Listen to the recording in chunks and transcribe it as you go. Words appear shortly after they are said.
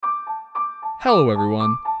Hello,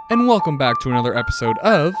 everyone, and welcome back to another episode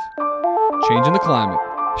of Changing the Climate,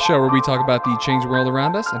 a show where we talk about the changing world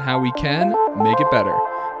around us and how we can make it better.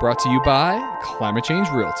 Brought to you by Climate Change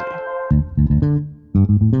Realty.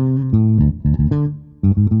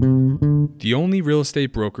 The only real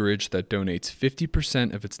estate brokerage that donates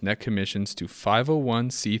 50% of its net commissions to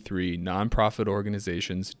 501c3 nonprofit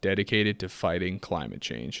organizations dedicated to fighting climate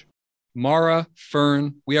change. Mara,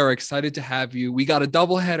 Fern, we are excited to have you. We got a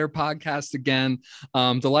doubleheader podcast again.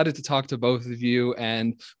 Delighted to talk to both of you.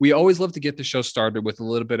 And we always love to get the show started with a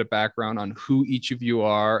little bit of background on who each of you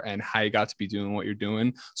are and how you got to be doing what you're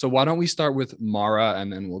doing. So why don't we start with Mara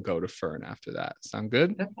and then we'll go to Fern after that. Sound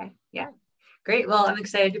good? Okay. Yeah. Great. Well, I'm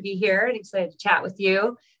excited to be here and excited to chat with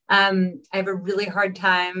you. I have a really hard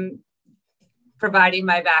time providing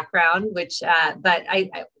my background, but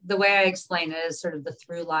the way I explain it is sort of the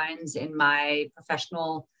through lines in my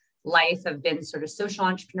professional life have been sort of social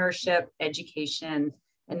entrepreneurship, education,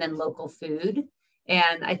 and then local food.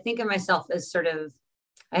 And I think of myself as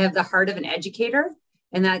I have the heart of an educator,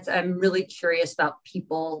 and I'm really curious about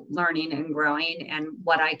people learning and growing and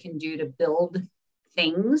what I can do to build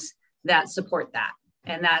things that support that.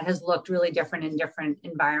 And that has looked really different in different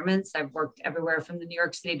environments. I've worked everywhere from the New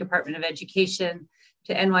York City Department of Education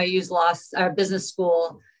to NYU's business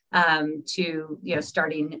school to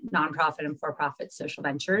starting nonprofit and for-profit social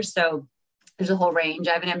ventures. So there's a whole range.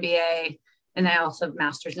 I have an MBA, and I also have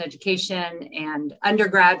master's in education and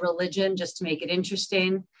undergrad religion, just to make it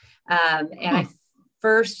interesting. I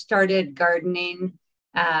first started gardening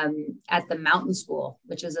at the Mountain School,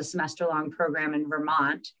 which is a semester-long program in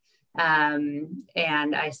Vermont.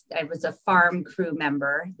 And I was a farm crew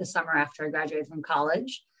member the summer after I graduated from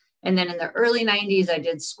college. And then in the early 90s, I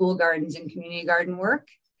did school gardens and community garden work,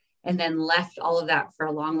 and then left all of that for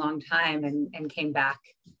a long, long time and came back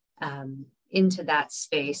into that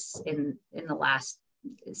space in the last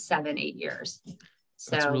 7-8 years.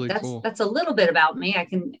 So that's really cool. That's a little bit about me. I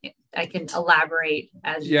can elaborate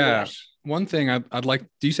as you wish. One thing I'd like,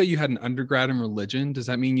 do you say you had an undergrad in religion? Does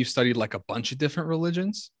that mean you studied like a bunch of different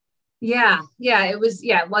religions? Yeah. It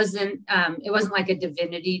wasn't like a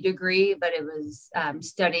divinity degree, but it was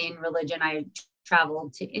studying religion. I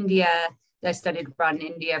traveled to India. I studied abroad in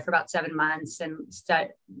India for about 7 months and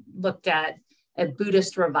looked at a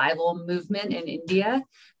Buddhist revival movement in India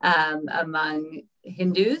among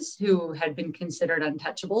Hindus who had been considered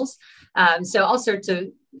untouchables. So all sorts of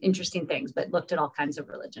interesting things, but looked at all kinds of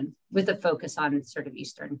religion with a focus on sort of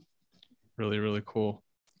Eastern. Really, really cool.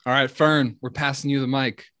 All right, Fern, we're passing you the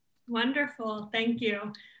mic. Wonderful. Thank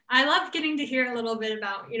you. I love getting to hear a little bit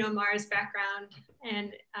about, Mara's background,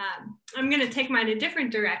 and I'm going to take mine a different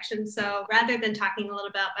direction. So rather than talking a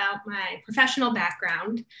little bit about my professional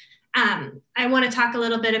background, I want to talk a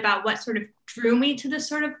little bit about what sort of drew me to this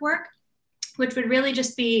sort of work, which would really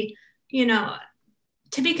just be,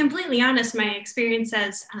 to be completely honest, my experience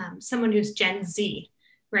as someone who's Gen Z,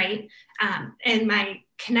 right? And my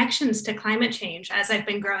connections to climate change as I've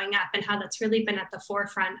been growing up, and how that's really been at the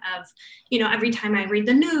forefront of, every time I read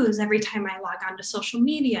the news, every time I log on to social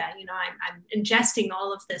media, I'm ingesting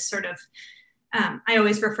all of this sort of, I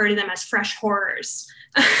always refer to them as fresh horrors,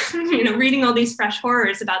 reading all these fresh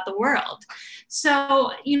horrors about the world.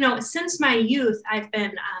 So, since my youth, I've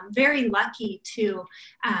been very lucky to,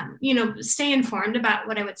 stay informed about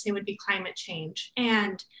what I would say would be climate change,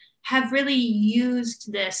 and have really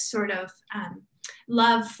used this sort of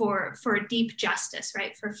love for deep justice,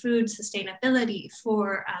 right? For food sustainability,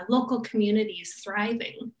 for local communities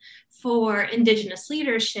thriving, for Indigenous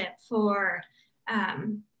leadership, for a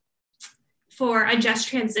just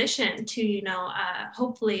transition to,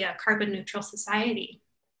 hopefully a carbon neutral society.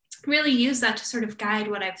 Really use that to sort of guide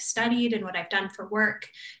what I've studied and what I've done for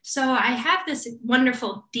work. So I have this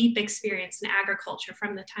wonderful, deep experience in agriculture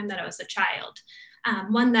from the time that I was a child.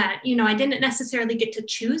 One that, I didn't necessarily get to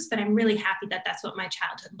choose, but I'm really happy that that's what my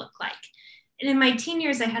childhood looked like. And in my teen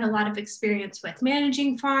years, I had a lot of experience with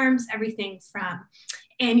managing farms, everything from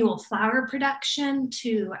annual flower production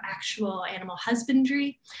to actual animal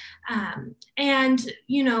husbandry. I've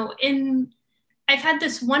had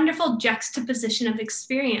this wonderful juxtaposition of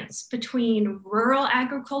experience between rural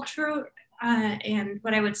agriculture and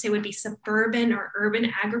what I would say would be suburban or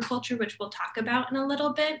urban agriculture, which we'll talk about in a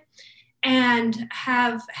little bit, and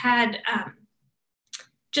have had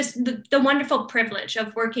just the wonderful privilege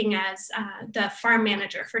of working as the farm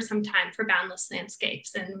manager for some time for Boundless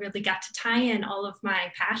Landscapes, and really got to tie in all of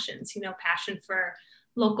my passions, passion for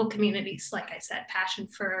local communities, like I said, passion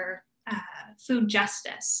for food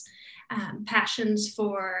justice, passions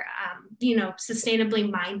for, sustainably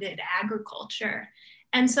minded agriculture,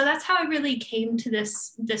 And so that's how I really came to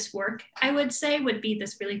this work, I would say, would be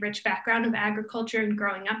this really rich background of agriculture and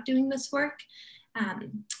growing up doing this work.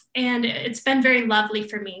 And it's been very lovely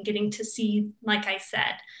for me getting to see, like I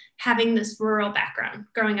said, having this rural background,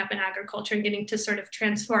 growing up in agriculture and getting to sort of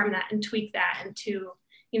transform that and tweak that into,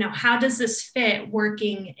 how does this fit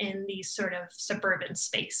working in these sort of suburban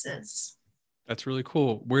spaces? That's really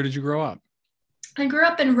cool. Where did you grow up? I grew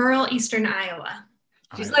up in rural Eastern Iowa.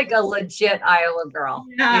 She's like a legit Iowa girl.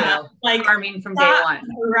 Yeah, like farming from day one.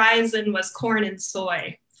 Horizon was corn and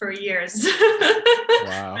soy for years.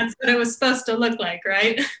 Wow. That's what it was supposed to look like,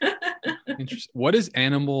 right? Interesting. What is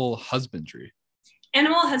animal husbandry?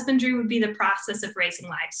 Animal husbandry would be the process of raising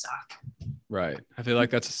livestock. Right. I feel like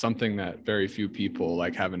that's something that very few people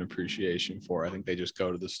like have an appreciation for. I think they just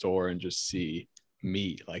go to the store and just see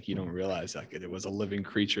meat. Like you don't realize like it was a living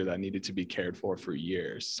creature that needed to be cared for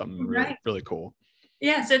years. Something really, really cool.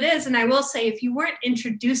 Yes, it is. And I will say, if you weren't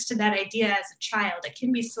introduced to that idea as a child, it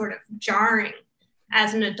can be sort of jarring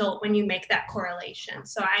as an adult when you make that correlation.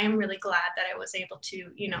 So I am really glad that I was able to,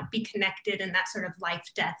 be connected in that sort of life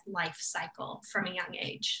cycle from a young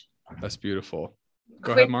age. That's beautiful.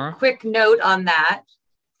 Go ahead, Mara. Quick note on that.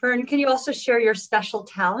 Fern, can you also share your special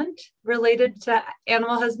talent related to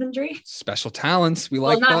animal husbandry? Special talents. We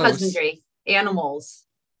like not those. Husbandry, animals.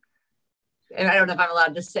 And I don't know if I'm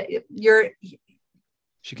allowed to say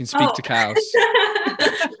She can speak to cows.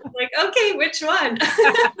 Like, okay, which one?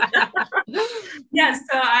 Yes,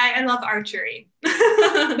 so I love archery.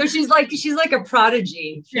 So she's like a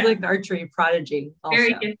prodigy. She's like an archery prodigy. Also.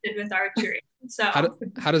 Very gifted with archery. So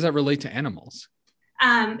how does that relate to animals?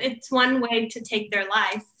 It's one way to take their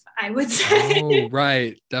life, I would say. Oh,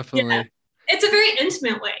 right. Definitely. Yeah. It's a very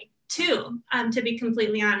intimate way too, to be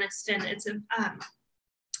completely honest. And it's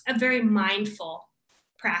a very mindful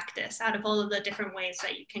practice out of all of the different ways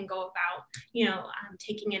that you can go about,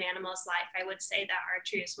 taking an animal's life. I would say that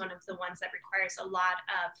archery is one of the ones that requires a lot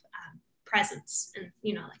of presence and,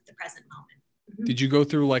 like the present moment. Mm-hmm. Did you go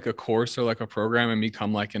through like a course or like a program and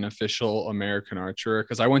become like an official American archer?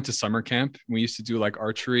 Because I went to summer camp. We used to do like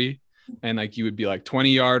archery and like you would be like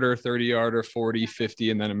 20 yarder, 30 yarder, 40,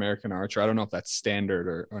 50, and then American archer. I don't know if that's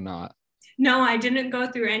standard or not. No, I didn't go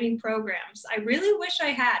through any programs. I really wish I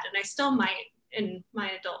had, and I still might in my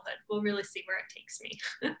adulthood. We'll really see where it takes me.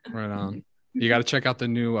 Right on. You got to check out the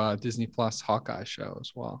new Disney Plus Hawkeye show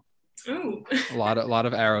as well. Ooh. a lot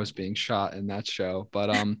of arrows being shot in that show.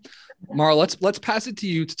 But Mara, let's pass it to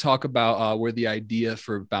you to talk about where the idea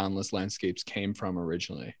for Boundless Landscapes came from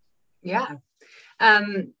originally. Yeah.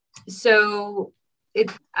 So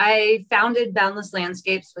I founded Boundless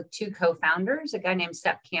Landscapes with two co-founders, a guy named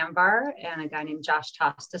Sepp Kamvar and a guy named Josh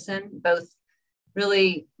Tostason, both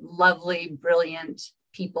really lovely, brilliant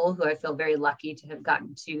people who I feel very lucky to have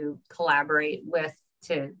gotten to collaborate with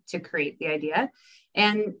to create the idea.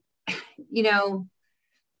 And,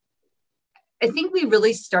 I think we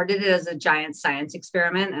really started it as a giant science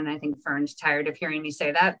experiment. And I think Fern's tired of hearing me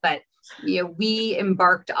say that, but, we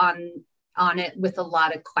embarked on it with a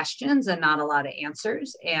lot of questions and not a lot of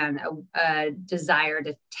answers and a desire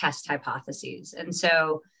to test hypotheses. And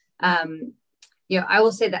so, I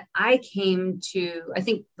will say that I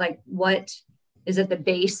think like what is at the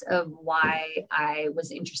base of why I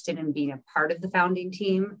was interested in being a part of the founding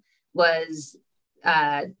team was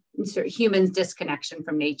sort of humans' disconnection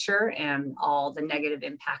from nature and all the negative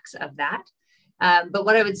impacts of that. But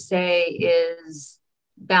what I would say is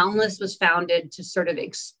Boundless was founded to sort of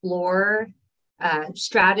explore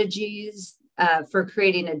strategies for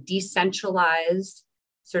creating a decentralized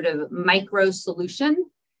sort of micro solution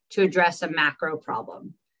to address a macro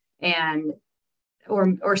problem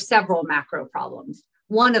or several macro problems.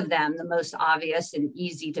 One of them, the most obvious and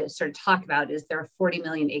easy to sort of talk about, is there are 40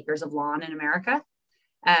 million acres of lawn in America.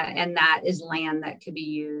 And that is land that could be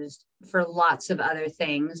used for lots of other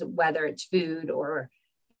things, whether it's food or,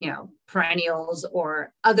 perennials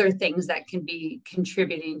or other things that can be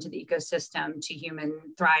contributing to the ecosystem, to human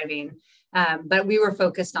thriving. But we were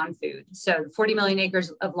focused on food. So 40 million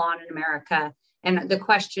acres of lawn in America. And the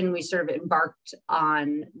question we sort of embarked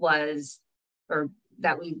on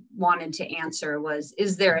that we wanted to answer was,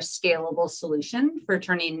 is there a scalable solution for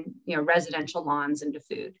turning, residential lawns into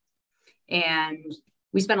food? And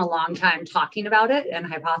we spent a long time talking about it and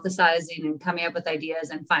hypothesizing and coming up with ideas.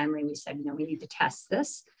 And finally we said, we need to test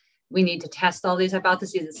this. We need to test all these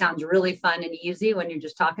hypotheses. It sounds really fun and easy when you're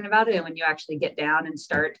just talking about it. And when you actually get down and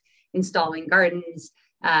start installing gardens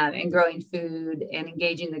and growing food and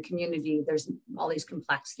engaging the community, there's all these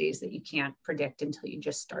complexities that you can't predict until you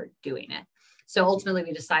just start doing it. So ultimately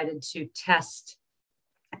we decided to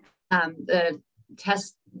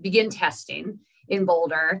begin testing in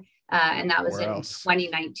Boulder. And that was in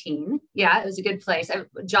 2019. Yeah, it was a good place.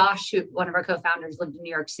 Josh, one of our co-founders, lived in New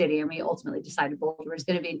York City, and we ultimately decided Boulder was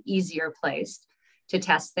going to be an easier place to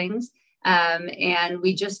test things. And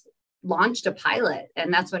we just launched a pilot,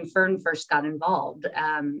 and that's when Fern first got involved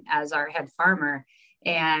as our head farmer.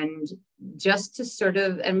 And just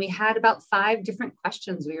to and we had about 5 different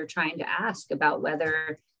questions we were trying to ask about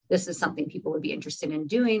whether this is something people would be interested in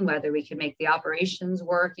doing, whether we could make the operations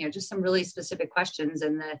work, just some really specific questions.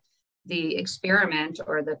 And the experiment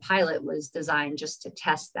or the pilot was designed just to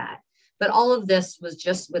test that. But all of this was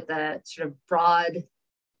just with a sort of broad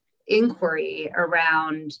inquiry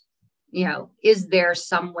around, is there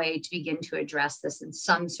some way to begin to address this in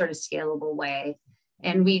some sort of scalable way?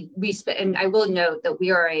 And and I will note that we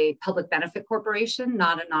are a public benefit corporation,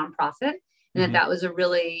 not a nonprofit, and that was a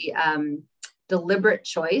really deliberate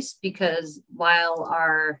choice, because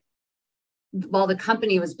while the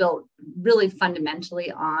company was built really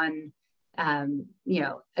fundamentally on,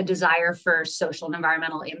 a desire for social and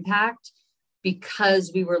environmental impact,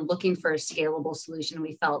 because we were looking for a scalable solution,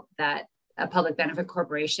 we felt that a public benefit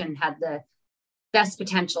corporation had the best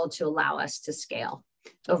potential to allow us to scale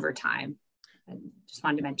over time. I just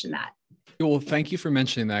wanted to mention that. Well, thank you for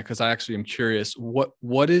mentioning that, because I actually am curious,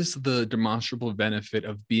 what is the demonstrable benefit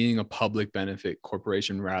of being a public benefit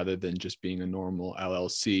corporation rather than just being a normal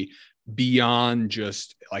LLC, beyond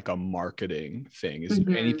just like a marketing thing? Is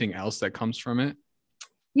there anything else that comes from it?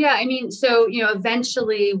 Yeah, I mean, so,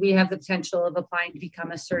 eventually we have the potential of applying to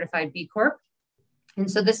become a certified B Corp. And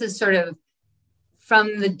so this is sort of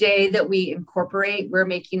from the day that we incorporate, we're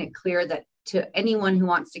making it clear that to anyone who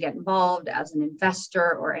wants to get involved as an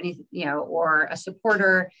investor or or a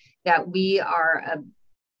supporter, that we are a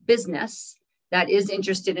business that is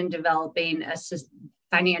interested in developing a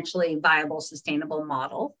financially viable, sustainable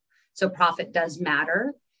model. So profit does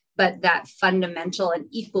matter, but that fundamental and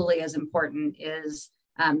equally as important is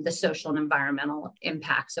the social and environmental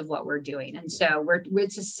impacts of what we're doing. And so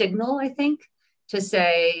it's a signal, I think, to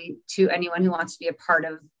say to anyone who wants to be a part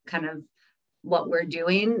of kind of what we're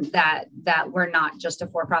doing, that we're not just a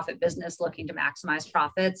for-profit business looking to maximize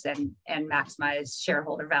profits and maximize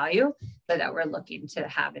shareholder value, but that we're looking to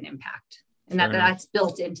have an impact. And that's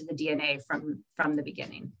built into the DNA from the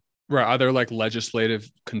beginning. Right. Are there like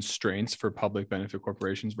legislative constraints for public benefit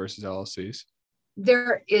corporations versus LLCs?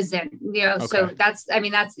 There isn't, okay. So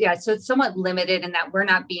so it's somewhat limited in that we're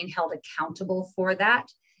not being held accountable for that.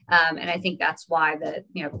 And I think that's why the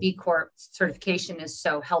B Corp certification is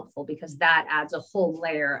so helpful, because that adds a whole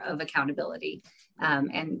layer of accountability.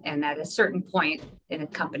 And at a certain point in a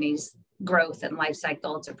company's growth and life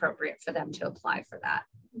cycle, it's appropriate for them to apply for that.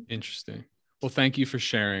 Interesting. Well, thank you for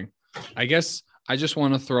sharing. I guess I just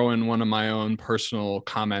want to throw in one of my own personal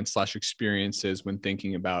comments / experiences when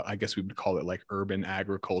thinking about, I guess we would call it like urban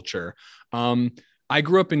agriculture. I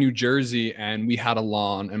grew up in New Jersey, and we had a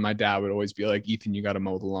lawn, and my dad would always be like, Ethan, you got to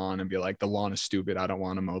mow the lawn, and be like, the lawn is stupid. I don't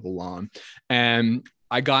want to mow the lawn. And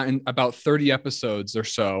I got in about 30 episodes or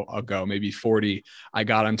so ago, maybe 40, I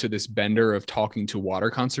got onto this bender of talking to water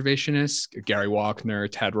conservationists. Gary Walkner,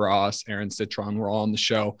 Ted Ross, Aaron Citron were all on the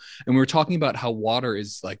show. And we were talking about how water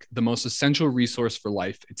is like the most essential resource for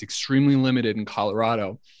life. It's extremely limited in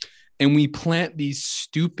Colorado. And we plant these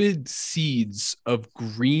stupid seeds of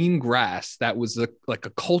green grass that was like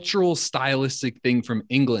a cultural stylistic thing from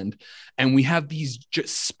England. And we have these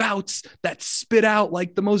just spouts that spit out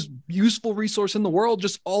like the most useful resource in the world,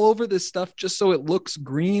 just all over this stuff, just so it looks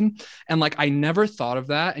green. And like, I never thought of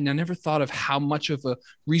that. And I never thought of how much of a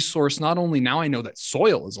resource, not only now I know that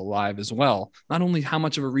soil is alive as well, not only how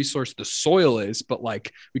much of a resource the soil is, but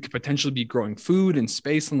like we could potentially be growing food and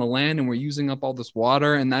space on the land, and we're using up all this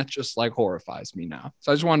water. And that just like horrifies me now.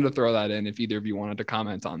 So I just wanted to throw that in if either of you wanted to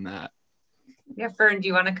comment on that. Yeah, Fern, do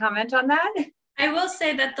you want to comment on that? I will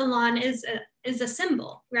say that the lawn is a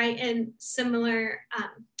symbol, right? And similar,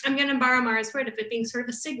 I'm going to borrow Mara's word of it being sort of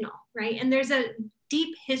a signal, right? And there's a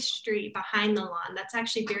deep history behind the lawn that's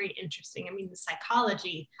actually very interesting. I mean, the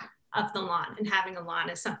psychology of the lawn and having a lawn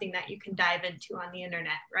is something that you can dive into on the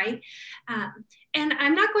internet, right? And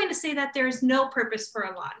I'm not going to say that there's no purpose for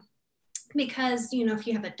a lawn, because, if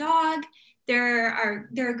you have a dog, there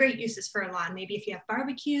are great uses for a lawn. Maybe if you have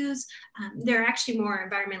barbecues, there are actually more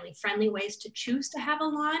environmentally friendly ways to choose to have a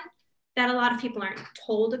lawn that a lot of people aren't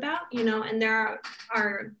told about, and there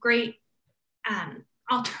are great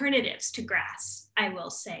alternatives to grass, I will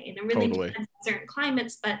say. And it really depends on certain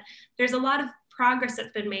climates, but there's a lot of progress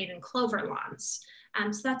that's been made in clover lawns.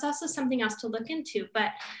 So that's also something else to look into.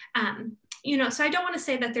 But So I don't want to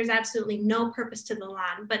say that there's absolutely no purpose to the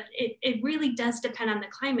lawn, but it really does depend on the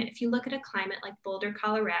climate. If you look at a climate like Boulder,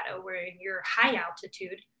 Colorado, where you're high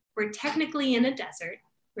altitude, we're technically in a desert,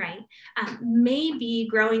 right? Maybe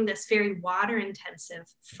growing this very water intensive,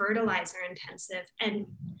 fertilizer intensive, and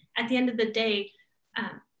at the end of the day,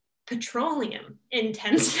 petroleum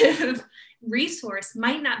intensive resource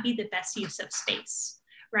might not be the best use of space.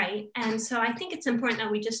 Right. And so I think it's important that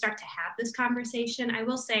we just start to have this conversation. I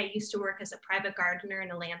will say I used to work as a private gardener and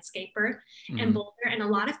a landscaper in Boulder, and a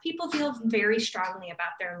lot of people feel very strongly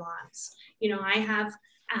about their lawns. I have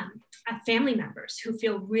family members who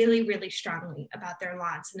feel really, really strongly about their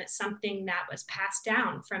lawns, and it's something that was passed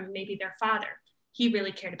down from maybe their father. He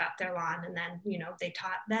really cared about their lawn, and then, they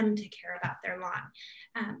taught them to care about their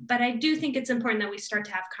lawn. But I do think it's important that we start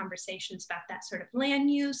to have conversations about that sort of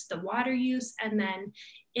land use, the water use, and then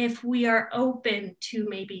if we are open to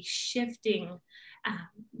maybe shifting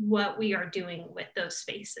what we are doing with those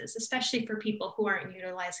spaces, especially for people who aren't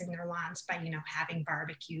utilizing their lawns by, having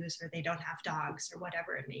barbecues, or they don't have dogs, or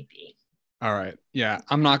whatever it may be. All right. Yeah.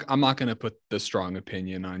 I'm not going to put the strong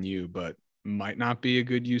opinion on you, but might not be a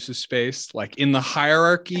good use of space. Like in the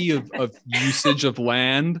hierarchy of usage of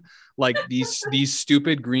land, like these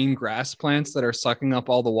stupid green grass plants that are sucking up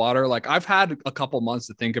all the water. Like I've had a couple months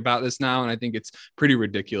to think about this now, and I think it's pretty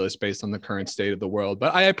ridiculous based on the current state of the world.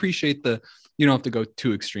 But I appreciate you don't have to go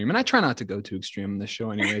too extreme, and I try not to go too extreme in this show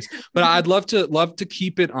anyways. But I'd love to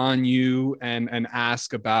keep it on you and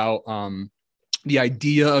ask about the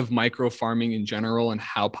idea of micro farming in general and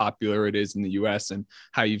how popular it is in the US and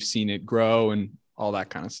how you've seen it grow and all that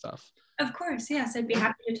kind of stuff. Of course, yes, I'd be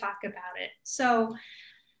happy to talk about it. So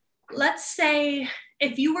let's say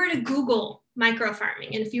if you were to Google micro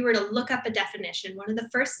farming, and if you were to look up a definition, one of the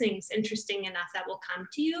first things, interesting enough, that will come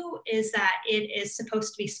to you is that it is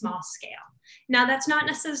supposed to be small scale. Now, that's not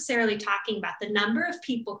necessarily talking about the number of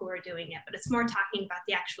people who are doing it, but it's more talking about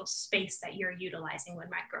the actual space that you're utilizing when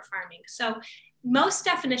micro farming. So most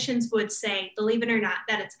definitions would say, believe it or not,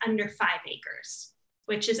 that it's under 5 acres,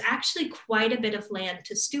 which is actually quite a bit of land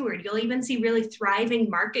to steward. You'll even see really thriving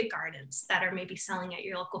market gardens that are maybe selling at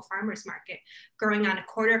your local farmer's market, growing on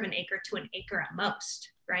 1/4 of an acre to an acre at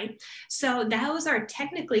most, right? So those are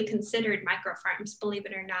technically considered micro farms, believe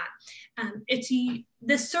it or not. It's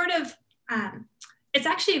this sort of, it's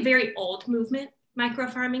actually a very old movement. Micro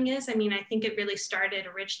farming is. I mean, I think it really started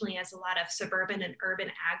originally as a lot of suburban and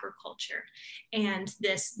urban agriculture, and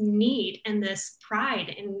this need and this pride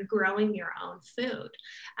in growing your own food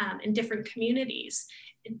in different communities.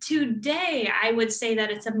 Today, I would say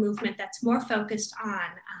that it's a movement that's more focused on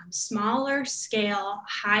smaller scale,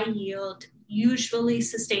 high yield, usually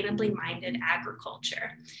sustainably minded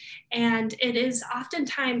agriculture. And it is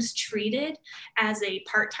oftentimes treated as a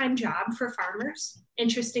part-time job for farmers,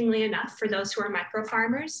 interestingly enough, for those who are micro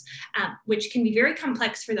farmers, which can be very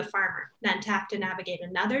complex for the farmer, then to have to navigate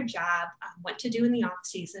another job, what to do in the off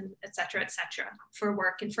season, et cetera, for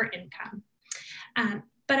work and for income.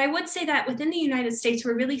 But I would say that within the United States,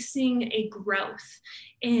 we're really seeing a growth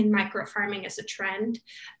in micro farming as a trend.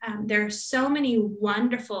 There are so many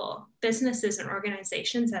wonderful businesses and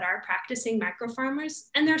organizations that are practicing micro farmers,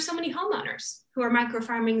 and there are so many homeowners who are micro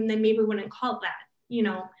farming, and they maybe wouldn't call that,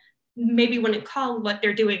 maybe wouldn't call what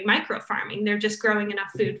they're doing micro farming. They're just growing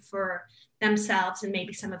enough food for themselves and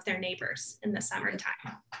maybe some of their neighbors in the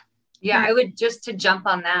summertime. Yeah, I would just to jump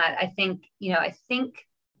on that. I think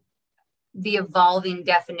the evolving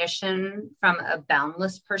definition from a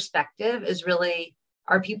boundless perspective is really,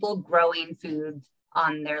 are people growing food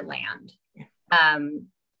on their land? And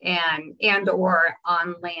or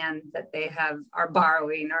on land that they are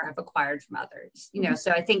borrowing or have acquired from others,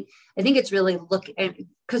 so I think it's really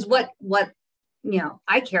because what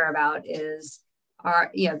I care about is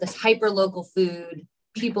this hyper local food,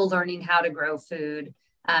 people learning how to grow food.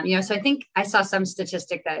 So I think I saw some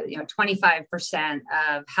statistic that 25%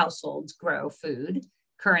 of households grow food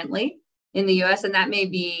currently in the US, and that may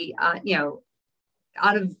be in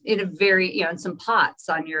some pots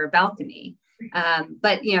on your balcony.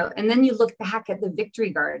 But and then you look back at the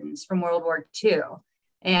victory gardens from World War II,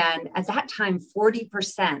 and at that time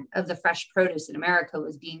 40% of the fresh produce in America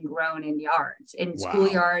was being grown in yards, in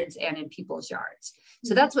schoolyards and in people's yards.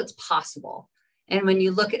 So that's what's possible. And when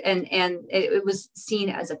you look at, and it was seen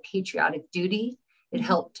as a patriotic duty, it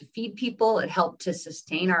helped to feed people, it helped to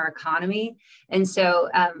sustain our economy. And so,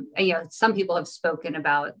 some people have spoken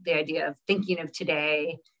about the idea of thinking of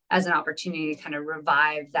today as an opportunity to kind of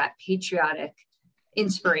revive that patriotic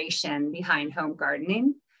inspiration behind home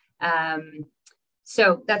gardening.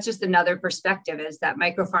 So that's just another perspective, is that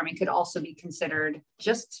microfarming could also be considered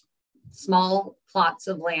just small plots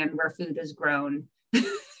of land where food is grown.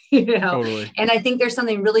 You know, Totally. and I think there's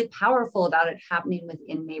something really powerful about it happening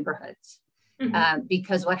within neighborhoods.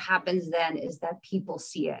 Because what happens then is that people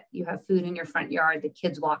see it. You have food in your front yard. The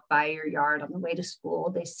kids walk by your yard on the way to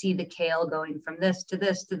school. They see the kale going from this to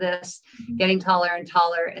this to this, getting taller and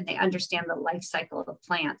taller, and they understand the life cycle of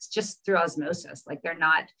plants just through osmosis. Like they're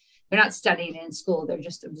not studying it in school. They're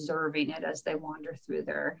just observing it as they wander through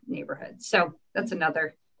their neighborhood. So that's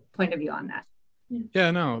another point of view on that.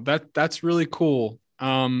 Yeah, no, that's really cool.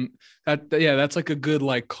 That's like a good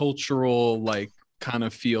like cultural like kind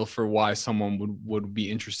of feel for why someone would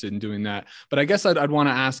be interested in doing that. But I guess I'd want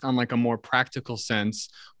to ask on like a more practical sense,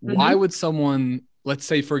 why would someone, let's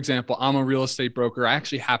say, for example, I'm a real estate broker. I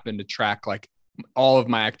actually happen to track like all of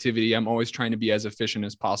my activity. I'm always trying to be as efficient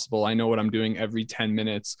as possible. I know what I'm doing every 10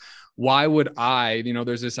 minutes. Why would I,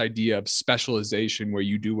 there's this idea of specialization where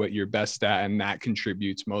you do what you're best at and that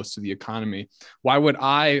contributes most to the economy. Why would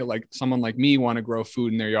I, like someone like me, want to grow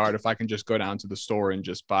food in their yard if I can just go down to the store and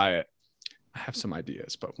just buy it? I have some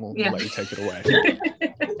ideas, but we'll let you take it away.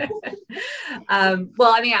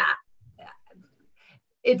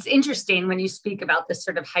 It's interesting when you speak about this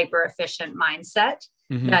sort of hyper efficient mindset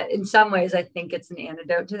that in some ways, I think it's an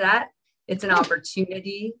antidote to that. It's an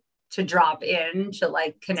opportunity to drop in to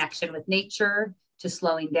like connection with nature, to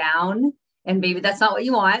slowing down. And maybe that's not what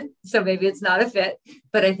you want. So maybe it's not a fit,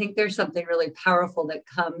 but I think there's something really powerful that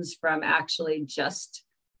comes from actually just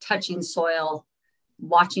touching soil,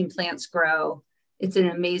 watching plants grow. It's an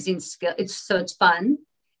amazing skill. It's fun.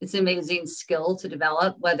 It's an amazing skill to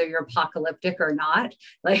develop, whether you're apocalyptic or not.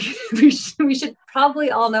 Like we should probably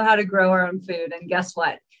all know how to grow our own food. And guess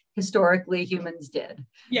what? Historically, humans did.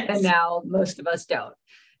 Yes. And now most of us don't.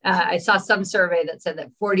 I saw some survey that said that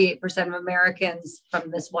 48% of Americans from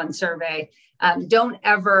this one survey don't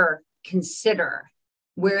ever consider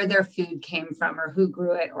where their food came from or who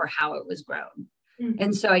grew it or how it was grown.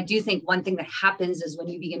 And so I do think one thing that happens is when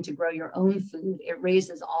you begin to grow your own food, it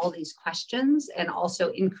raises all these questions and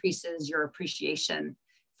also increases your appreciation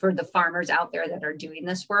for the farmers out there that are doing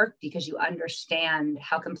this work, because you understand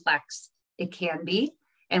how complex it can be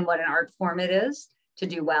and what an art form it is to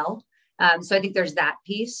do well. So I think there's that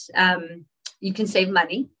piece. You can save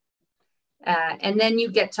money. And then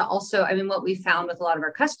you get to also, what we found with a lot of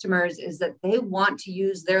our customers is that they want to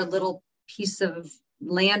use their little piece of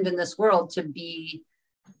land in this world to be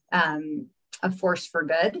a force for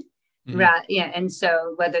good. And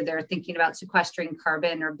so whether they're thinking about sequestering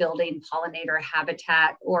carbon or building pollinator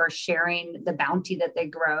habitat or sharing the bounty that they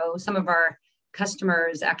grow. Some of our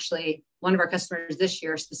customers, actually, one of our customers this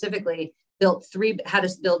year specifically had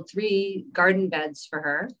us build 3 garden beds for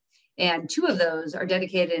her. And 2 of those are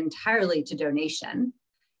dedicated entirely to donation.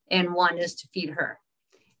 And 1 is to feed her.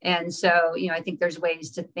 And so, I think there's ways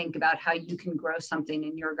to think about how you can grow something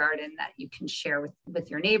in your garden that you can share with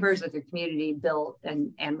your neighbors, with your community, build,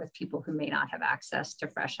 and with people who may not have access to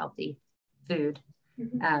fresh, healthy food.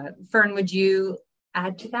 Fern, would you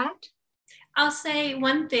add to that? I'll say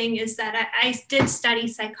one thing is that I did study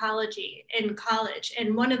psychology in college,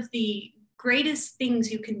 and one of the greatest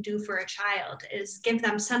things you can do for a child is give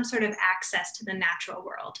them some sort of access to the natural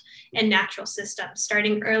world and natural systems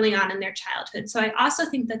starting early on in their childhood. So I also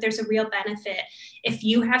think that there's a real benefit if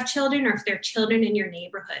you have children or if there are children in your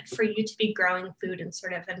neighborhood for you to be growing food and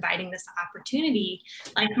sort of inviting this opportunity,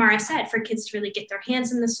 like Mara said, for kids to really get their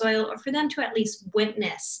hands in the soil or for them to at least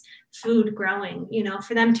witness food growing,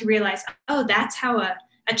 for them to realize, oh, that's how a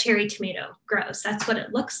cherry tomato grows. That's what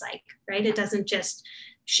it looks like, right? It doesn't just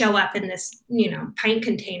show up in this, pint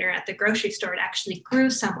container at the grocery store. It actually grew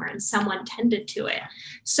somewhere and someone tended to it.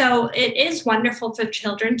 So it is wonderful for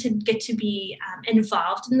children to get to be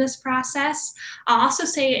involved in this process. I'll also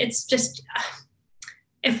say it's just,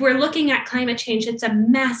 if we're looking at climate change, it's a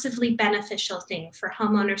massively beneficial thing for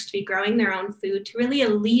homeowners to be growing their own food to really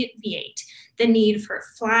alleviate the need for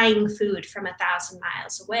flying food from 1,000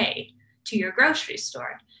 miles away to your grocery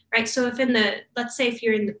store. Right. So let's say if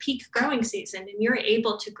you're in the peak growing season and you're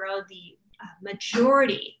able to grow the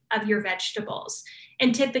majority of your vegetables,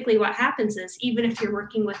 and typically what happens is even if you're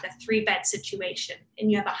working with a 3-bed situation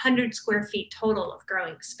and you have 100 square feet total of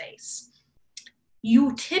growing space,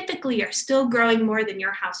 you typically are still growing more than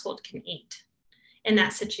your household can eat in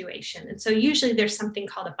that situation. And so usually there's something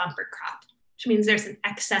called a bumper crop, which means there's an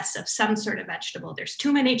excess of some sort of vegetable. There's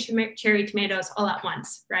too many cherry tomatoes all at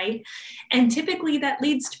once, right? And typically that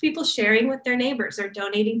leads to people sharing with their neighbors or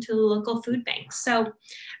donating to the local food banks. So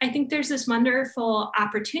I think there's this wonderful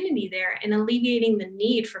opportunity there in alleviating the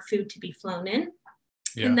need for food to be flown in.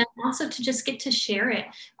 Yeah. And then also to just get to share it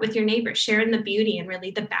with your neighbors, sharing the beauty and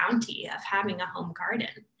really the bounty of having a home garden.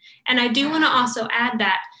 And I do want to also add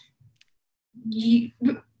that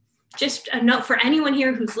just a note for anyone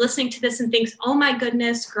here who's listening to this and thinks, oh my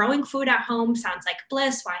goodness, growing food at home sounds like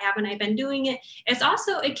bliss. Why haven't I been doing it?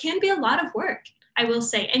 It can be a lot of work, I will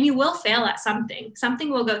say, and you will fail at something. Something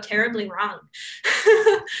will go terribly wrong.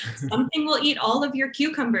 Something will eat all of your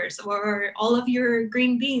cucumbers or all of your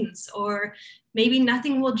green beans, or maybe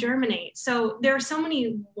nothing will germinate. So there are so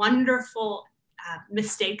many wonderful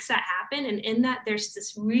mistakes that happen. And in that, there's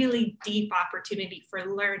this really deep opportunity for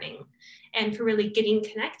learning and for really getting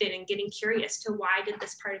connected and getting curious to why did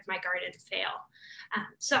this part of my garden fail?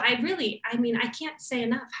 So I can't say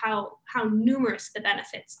enough how numerous the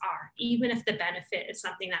benefits are, even if the benefit is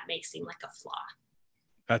something that may seem like a flaw.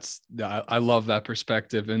 I love that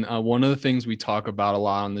perspective. And one of the things we talk about a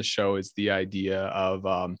lot on the show is the idea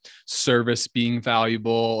of service being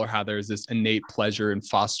valuable, or how there's this innate pleasure in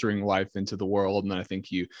fostering life into the world. And I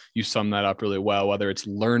think you sum that up really well, whether it's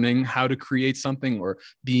learning how to create something or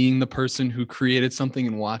being the person who created something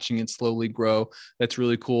and watching it slowly grow. That's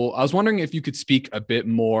really cool. I was wondering if you could speak a bit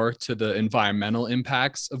more to the environmental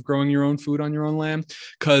impacts of growing your own food on your own land.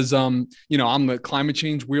 Because, I'm the climate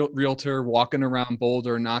change realtor walking around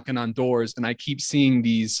Boulder, knocking on doors, and I keep seeing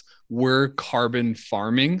these "we're carbon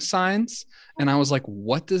farming" signs, and I was like,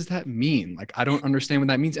 what does that mean? Like, I don't understand what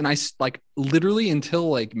that means. And I literally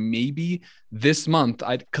until maybe this month,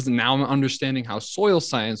 because now I'm understanding how soil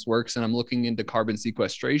science works and I'm looking into carbon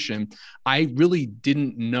sequestration, I really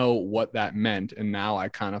didn't know what that meant, and now I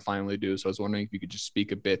kind of finally do. So I was wondering if you could just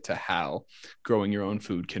speak a bit to how growing your own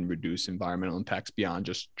food can reduce environmental impacts beyond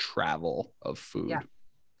just travel of food. Yeah.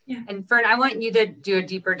 And Fern, I want you to do a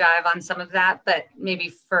deeper dive on some of that, but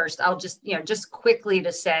maybe first I'll just quickly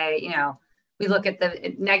to say, we look at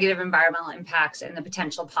the negative environmental impacts and the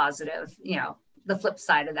potential positive, the flip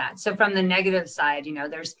side of that. So from the negative side,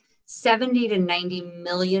 there's 70 to 90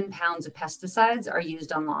 million pounds of pesticides are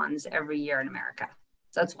used on lawns every year in America.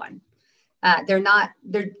 So that's one.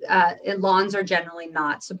 Lawns are generally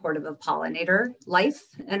not supportive of pollinator life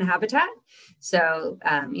and habitat. So,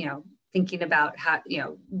 thinking about how,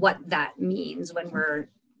 what that means when we're,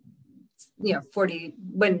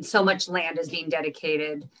 when so much land is being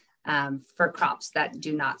dedicated for crops that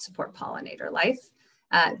do not support pollinator life.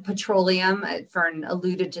 Petroleum, Fern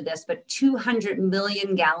alluded to this, but 200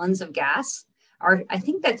 million gallons of gas I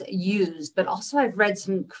think that's used, but also I've read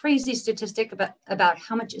some crazy statistic about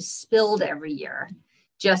how much is spilled every year,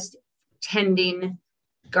 just tending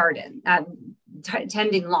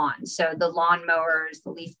tending lawns. So the lawn mowers,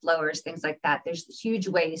 the leaf blowers, things like that. There's huge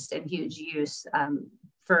waste and huge use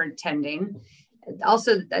for tending.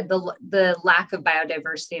 Also, the lack of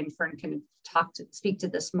biodiversity, and Fern can speak to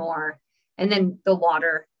this more. And then the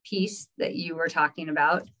water piece that you were talking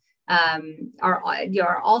about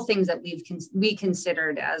are all things that we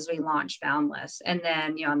considered as we launched Boundless. And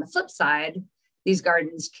then on the flip side, these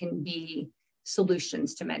gardens can be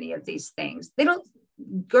solutions to many of these things.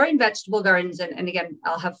 Growing vegetable gardens, and again,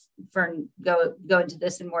 I'll have Fern go into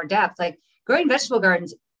this in more depth. Like growing vegetable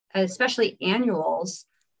gardens, especially annuals,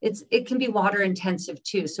 it can be water intensive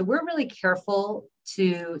too. So we're really careful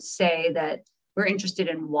to say that we're interested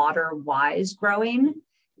in water wise growing.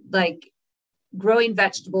 Like growing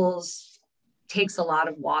vegetables takes a lot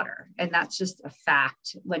of water, and that's just a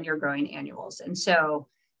fact when you're growing annuals. And so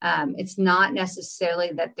it's not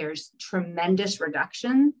necessarily that there's tremendous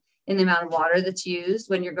reduction in the amount of water that's used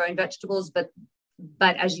when you're growing vegetables, but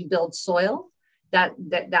as you build soil, that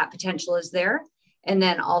potential is there. And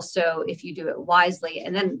then also if you do it wisely,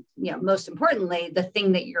 and then, most importantly, the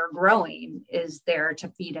thing that you're growing is there to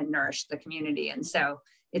feed and nourish the community. And so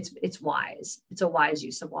it's wise. It's a wise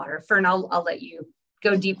use of water. Fern, I'll let you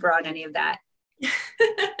go deeper on any of that.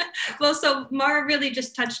 Well, so Mara really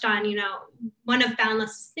just touched on, one of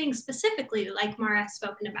Boundless things specifically, like Mara has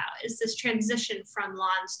spoken about, is this transition from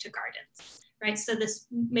lawns to gardens, right? So this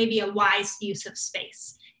may be a wise use of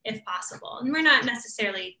space if possible. And we're not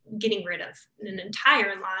necessarily getting rid of an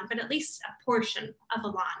entire lawn, but at least a portion of a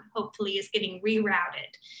lawn hopefully is getting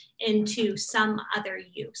rerouted into some other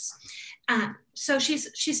use. So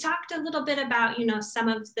she's talked a little bit about, some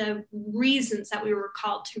of the reasons that we were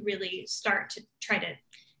called to really start to try to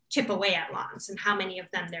chip away at lawns and how many of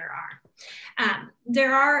them there are.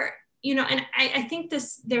 There are, and I think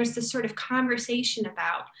there's this sort of conversation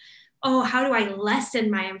about, how do I lessen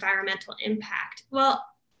my environmental impact? Well,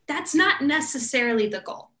 that's not necessarily the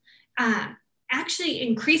goal. Actually,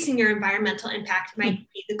 increasing your environmental impact might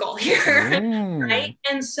be the goal here, right?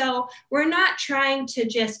 And so we're not trying to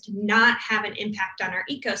just not have an impact on our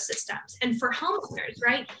ecosystems. And for homeowners,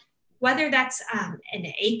 right? whether that's an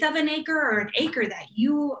eighth of an acre or an acre that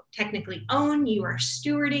you technically own, you are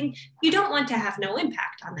stewarding, you don't want to have no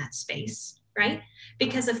impact on that space, right?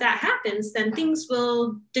 Because if that happens, then things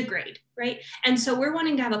will degrade, right? And so we're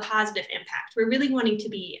wanting to have a positive impact. We're really wanting to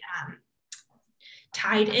be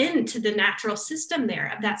tied into the natural system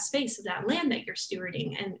there of that space, of that land that you're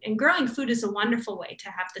stewarding. And growing food is a wonderful way to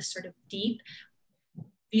have this sort of deep,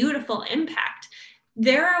 beautiful impact.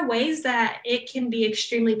 There are ways that it can be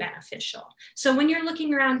extremely beneficial. So when you're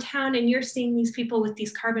looking around town and you're seeing these people with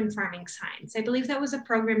these carbon farming signs, I believe that was a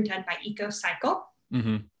program done by EcoCycle.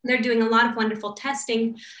 Mm-hmm. They're doing a lot of wonderful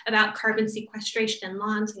testing about carbon sequestration in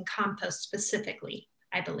lawns and compost specifically,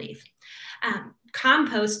 I believe.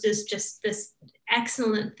 Compost is just this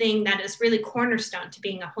excellent thing that is really cornerstone to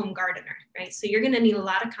being a home gardener, right? So you're going to need a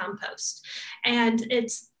lot of compost. And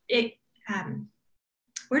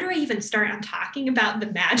where do I even start on talking about the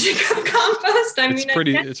magic of compost?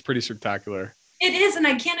 It's pretty spectacular. It is. And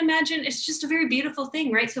I can't imagine, it's just a very beautiful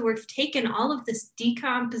thing, right? So we've taken all of this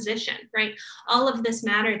decomposition, right? All of this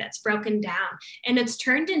matter that's broken down, and it's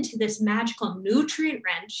turned into this magical nutrient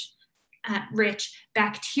rich,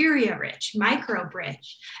 bacteria rich, microbe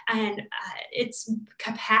rich, and its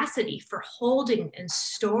capacity for holding and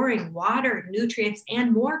storing water, nutrients,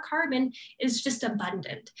 and more carbon is just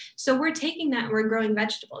abundant. So we're taking that and we're growing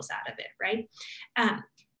vegetables out of it, right?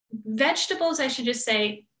 Vegetables, I should just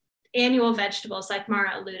say, annual vegetables, like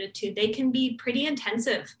Mara alluded to, they can be pretty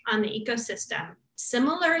intensive on the ecosystem,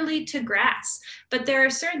 similarly to grass. But there are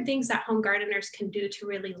certain things that home gardeners can do to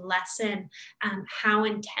really lessen how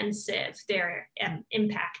intensive their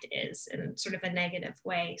impact is in sort of a negative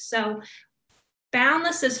way. So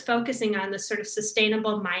Boundless is focusing on this sort of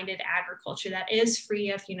sustainable minded agriculture that is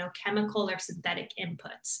free of, chemical or synthetic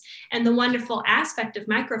inputs. And the wonderful aspect of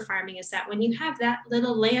microfarming is that when you have that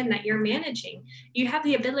little land that you're managing, you have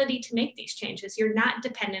the ability to make these changes. You're not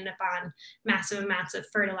dependent upon massive amounts of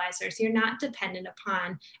fertilizers. You're not dependent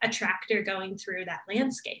upon a tractor going through that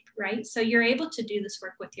landscape, right? So you're able to do this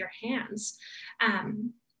work with your hands.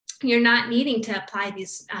 You're not needing to apply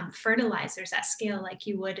these fertilizers at scale like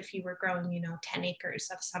you would if you were growing, 10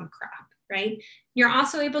 acres of some crop, right? You're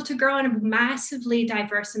also able to grow in a massively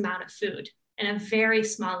diverse amount of food in a very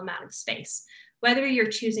small amount of space. Whether you're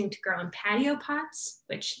choosing to grow in patio pots,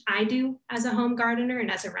 which I do as a home gardener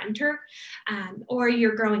and as a renter, or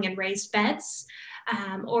you're growing in raised beds,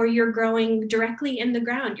 or you're growing directly in the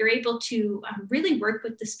ground, you're able to really work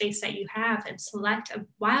with the space that you have and select a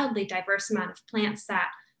wildly diverse amount of plants that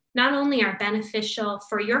not only are beneficial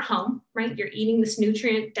for your home, right? You're eating this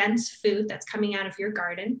nutrient-dense food that's coming out of your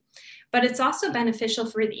garden, but it's also beneficial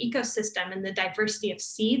for the ecosystem and the diversity of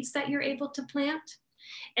seeds that you're able to plant,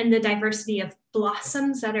 and the diversity of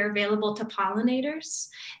blossoms that are available to pollinators,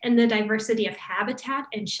 and the diversity of habitat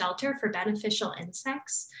and shelter for beneficial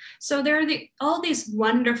insects. So there are all these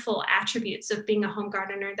wonderful attributes of being a home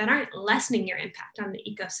gardener that aren't lessening your impact on the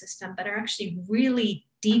ecosystem, but are actually really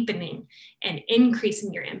deepening and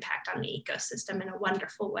increasing your impact on the ecosystem in a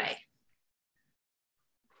wonderful way.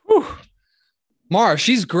 Whew. Mara,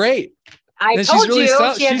 she's great. I told you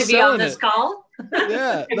she had to be on this call.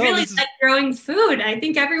 Yeah, I really said growing food. I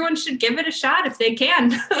think everyone should give it a shot if they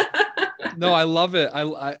can. No, I love it.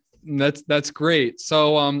 That's great.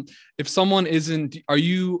 So, if someone isn't, are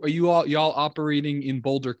y'all operating in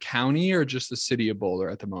Boulder County or just the city of Boulder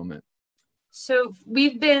at the moment? So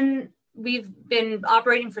we've been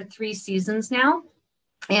operating for 3 seasons now,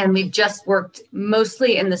 and we've just worked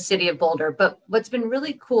mostly in the city of Boulder. But what's been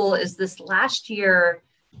really cool is this last year,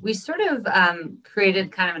 we sort of created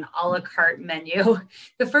kind of an a la carte menu.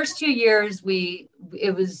 The first 2 years,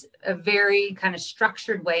 it was a very kind of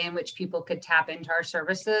structured way in which people could tap into our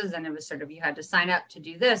services. And it was sort of, you had to sign up to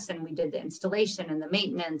do this. And we did the installation and the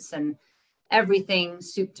maintenance and everything,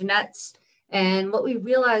 soup to nuts. And what we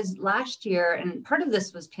realized last year, and part of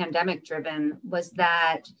this was pandemic driven, was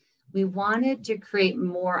that we wanted to create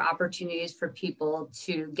more opportunities for people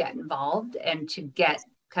to get involved and to get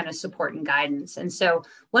kind of support and guidance. And so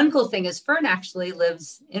one cool thing is Fern actually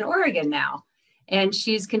lives in Oregon now, and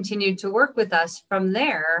she's continued to work with us from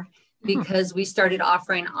there because we started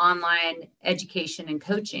offering online education and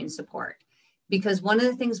coaching support. Because one of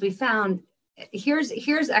the things we found,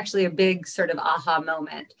 here's actually a big sort of aha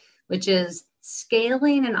moment, which is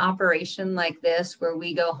scaling an operation like this, where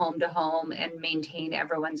we go home to home and maintain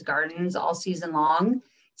everyone's gardens all season long.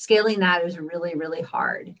 Scaling that is really, really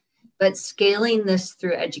hard. But scaling this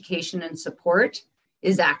through education and support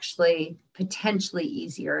is actually potentially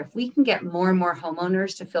easier. If we can get more and more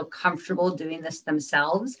homeowners to feel comfortable doing this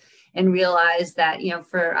themselves and realize that,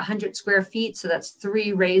 for 100 square feet, so that's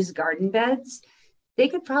 3 raised garden beds, they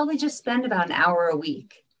could probably just spend about an hour a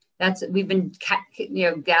week. We've been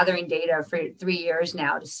gathering data for 3 years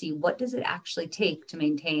now to see what does it actually take to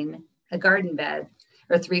maintain a garden bed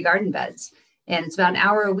or 3 garden beds. And it's about an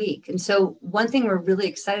hour a week. And so one thing we're really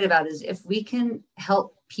excited about is if we can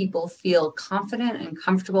help people feel confident and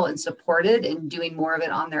comfortable and supported in doing more of it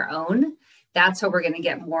on their own, that's how we're going to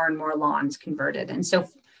get more and more lawns converted. And so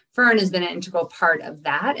Fern has been an integral part of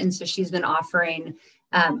that. And so she's been offering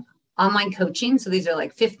online coaching. So these are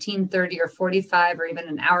like 15, 30, or 45, or even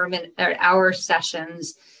an hour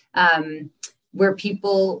sessions where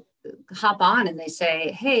people hop on and they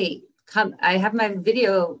say, hey, come, I have my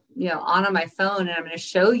video, on my phone, and I'm going to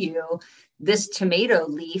show you this tomato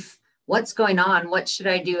leaf. What's going on? What should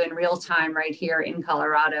I do in real time right here in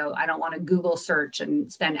Colorado? I don't want to Google search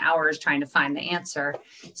and spend hours trying to find the answer.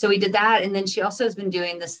 So we did that. And then she also has been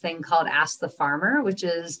doing this thing called Ask the Farmer, which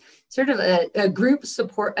is sort of a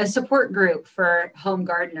support group for home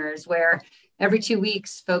gardeners, where every 2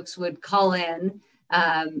 weeks folks would call in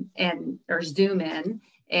or Zoom in,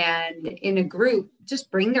 and in a group,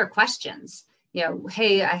 just bring their questions.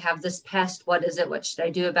 Hey, I have this pest. What is it? What should I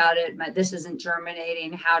do about it? This isn't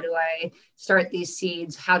germinating. How do I start these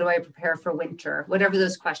seeds? How do I prepare for winter? Whatever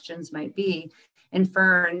those questions might be. And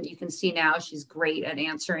Fern, you can see now she's great at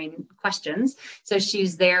answering questions. So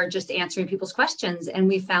she's there just answering people's questions. And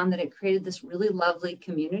we found that it created this really lovely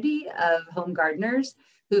community of home gardeners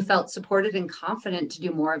who felt supported and confident to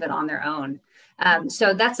do more of it on their own.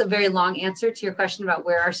 So that's a very long answer to your question about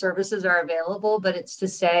where our services are available, but it's to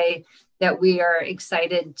say that we are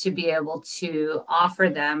excited to be able to offer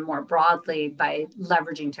them more broadly by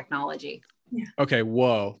leveraging technology. Yeah. Okay.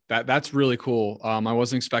 Whoa. That's really cool. I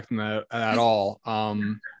wasn't expecting that at all.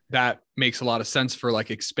 That makes a lot of sense for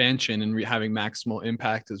like expansion and having maximal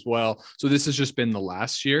impact as well. So this has just been the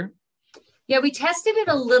last year? Yeah, we tested it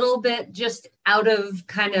a little bit just out of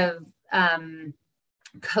kind of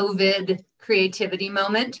COVID creativity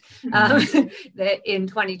moment in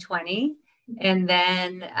 2020. And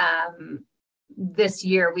then this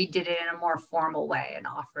year we did it in a more formal way and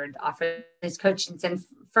offered his coachings. And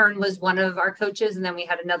Fern was one of our coaches. And then we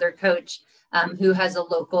had another coach who has a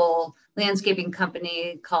local landscaping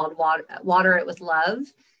company called Water It with Love.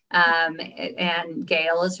 And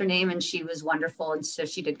Gail is her name, and she was wonderful. And so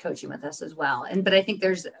she did coaching with us as well. But I think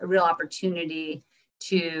there's a real opportunity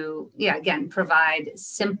to, again, provide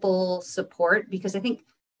simple support, because I think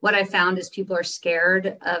what I found is people are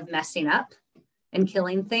scared of messing up and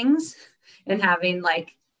killing things and having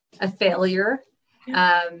like a failure.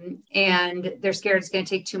 And they're scared it's going to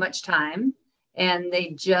take too much time. And they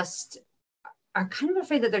just are kind of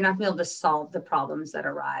afraid that they're not going to be able to solve the problems that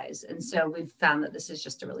arise. And so we've found that this is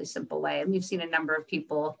just a really simple way. And we've seen a number of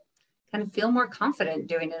people kind of feel more confident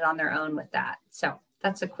doing it on their own with that. So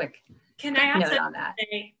that's a quick note on that.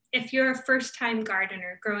 Say, if you're a first-time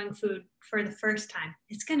gardener growing food for the first time,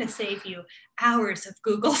 it's going to save you hours of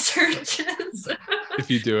Google searches.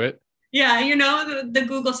 If you do it. Yeah, the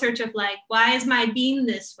Google search of like, why is my bean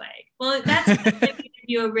this way? Well, that's going to give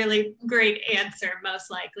you a really great answer,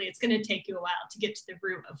 most likely. It's going to take you a while to get to the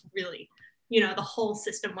root of really, the whole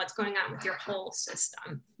system, what's going on with your whole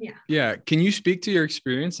system. Yeah. Yeah. Can you speak to your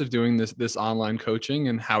experience of doing this online coaching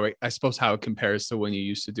and how it compares to when you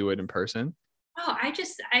used to do it in person? Oh,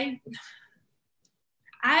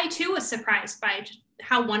 I too was surprised by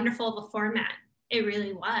how wonderful of a format it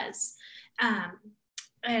really was.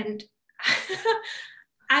 And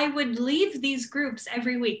I would leave these groups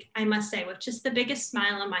every week, I must say, with just the biggest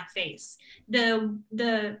smile on my face.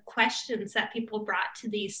 The questions that people brought to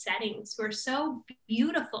these settings were so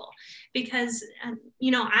beautiful because,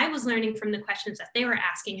 I was learning from the questions that they were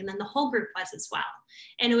asking, and then the whole group was as well.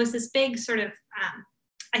 And it was this big sort of,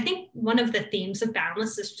 I think one of the themes of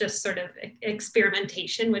Boundless is just sort of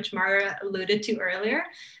experimentation, which Mara alluded to earlier.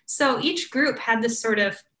 So each group had this sort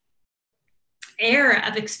of air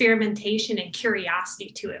of experimentation and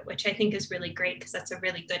curiosity to it, which I think is really great because that's a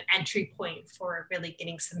really good entry point for really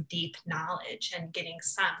getting some deep knowledge and getting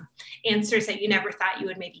some answers that you never thought you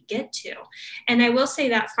would maybe get to. And I will say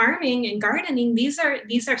that farming and gardening, these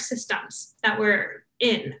are systems that we're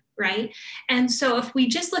in, right? And so if we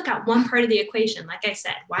just look at one part of the equation, like I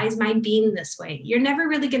said, why is my bean this way? You're never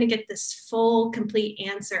really going to get this full, complete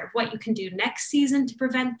answer of what you can do next season to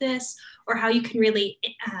prevent this, or how you can really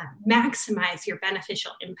maximize your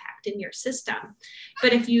beneficial impact in your system.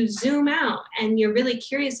 But if you zoom out and you're really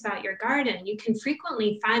curious about your garden, you can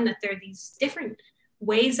frequently find that there are these different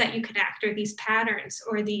ways that you can act, or these patterns,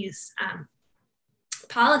 or these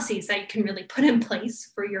policies that you can really put in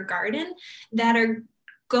place for your garden that are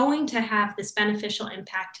going to have this beneficial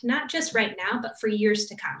impact, not just right now, but for years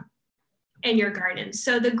to come. in your garden.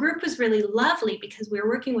 So the group was really lovely because we were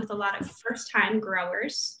working with a lot of first-time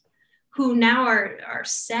growers who now are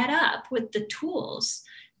set up with the tools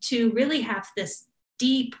to really have this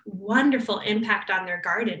deep, wonderful impact on their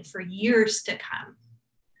garden for years to come.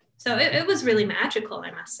 So it was really magical,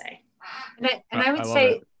 I must say. And I would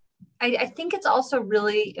say, I think it's also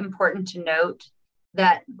really important to note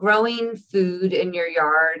that growing food in your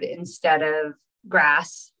yard instead of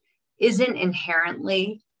grass isn't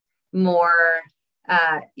inherently more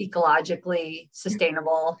ecologically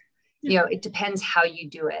sustainable. It depends how you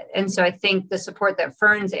do it. And so I think the support that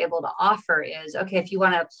Fern's able to offer is, okay, if you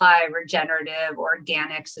want to apply regenerative,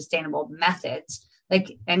 organic, sustainable methods,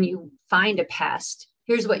 and you find a pest,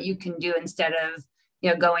 here's what you can do instead of,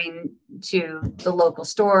 going to the local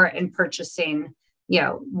store and purchasing,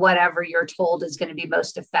 whatever you're told is going to be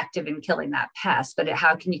most effective in killing that pest. But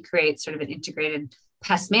how can you create sort of an integrated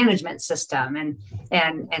pest management system,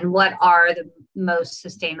 and what are the most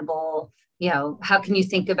sustainable, how can you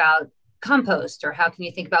think about compost, or how can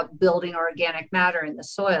you think about building organic matter in the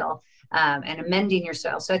soil, and amending your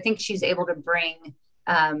soil. So I think she's able to bring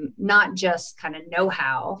not just kind of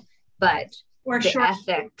know-how, but the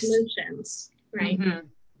ethics solutions, right?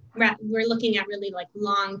 We're looking at really like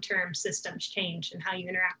long-term systems change and how you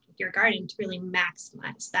interact with your garden to really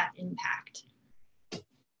maximize that impact.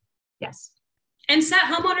 Yes. And set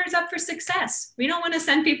homeowners up for success. We don't want to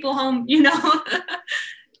send people home,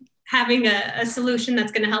 having a solution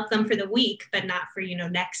that's going to help them for the week, but not for,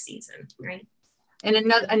 next season, right? And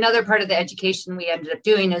another part of the education we ended up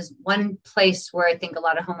doing is one place where I think a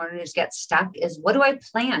lot of homeowners get stuck is, what do I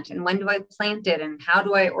plant and when do I plant it and how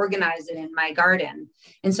do I organize it in my garden?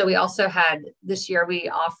 And so we also had this year, we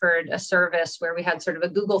offered a service where we had sort of a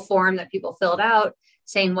Google form that people filled out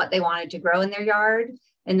saying what they wanted to grow in their yard.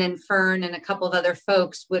 And then Fern and a couple of other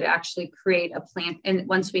folks would actually create a plant. And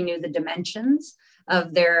once we knew the dimensions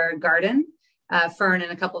of their garden, Fern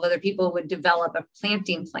and a couple of other people would develop a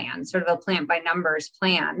planting plan, sort of a plant by numbers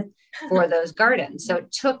plan for those gardens. So it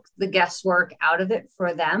took the guesswork out of it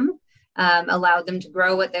for them, allowed them to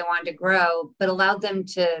grow what they wanted to grow, but allowed them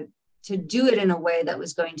to do it in a way that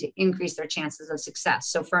was going to increase their chances of success.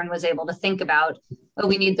 So Fern was able to think about,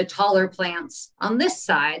 we need the taller plants on this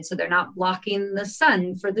side, so they're not blocking the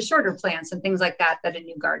sun for the shorter plants and things like that a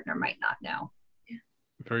new gardener might not know.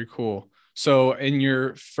 Very cool. So in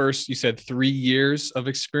your first, you said 3 years of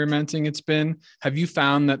experimenting it's been, have you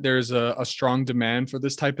found that there's a strong demand for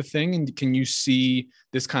this type of thing? And can you see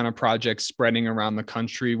this kind of project spreading around the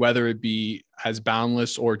country, whether it be as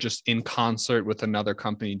Boundless or just in concert with another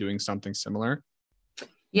company doing something similar?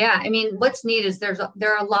 Yeah, I mean, what's neat is there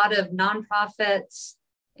are a lot of nonprofits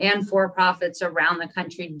and for-profits around the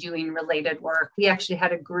country doing related work. We actually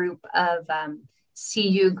had a group of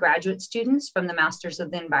CU graduate students from the Masters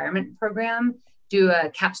of the Environment program do a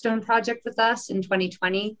capstone project with us in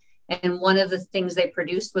 2020. And one of the things they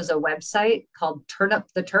produced was a website called Turn Up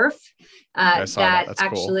the Turf that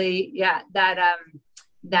actually, cool.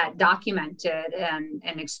 That documented and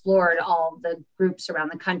explored all the groups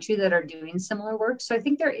around the country that are doing similar work. So I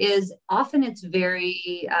think it's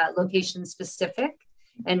very location specific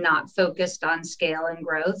and not focused on scale and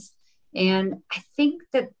growth. And I think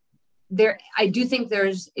that I do think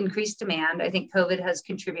there's increased demand. I think COVID has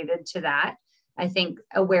contributed to that. I think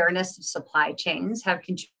awareness of supply chains have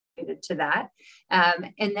contributed to that.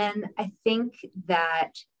 And then I think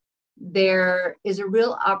that there is a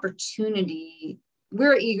real opportunity.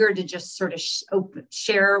 We're eager to just sort of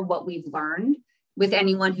share what we've learned with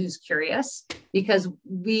anyone who's curious, because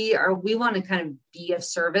we want to kind of be of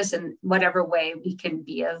service in whatever way we can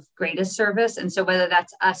be of greatest service. And so whether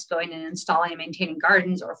that's us going and installing and maintaining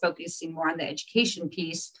gardens or focusing more on the education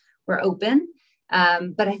piece, we're open.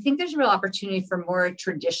 But I think there's a real opportunity for more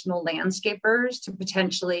traditional landscapers to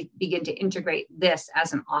potentially begin to integrate this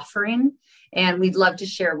as an offering. And we'd love to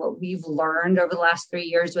share what we've learned over the last 3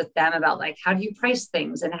 years with them about, like, how do you price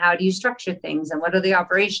things and how do you structure things and what are the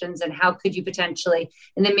operations and how could you potentially,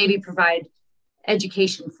 and then maybe provide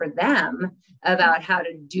education for them about how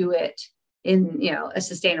to do it in, a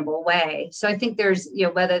sustainable way. So I think there's,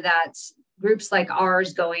 whether that's groups like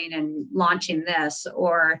ours going and launching this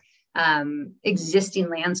or existing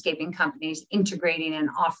landscaping companies integrating and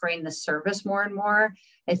offering the service more and more,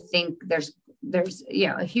 I think there's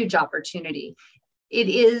a huge opportunity.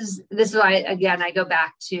 This is why, again, I go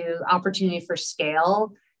back to opportunity for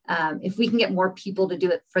scale. If we can get more people to do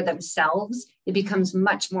it for themselves, it becomes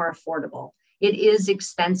much more affordable. It is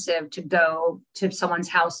expensive to go to someone's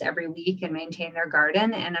house every week and maintain their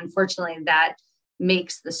garden. And unfortunately, that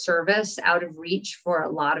makes the service out of reach for a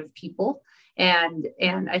lot of people. And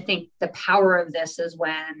I think the power of this is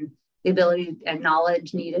when the ability and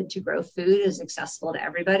knowledge needed to grow food is accessible to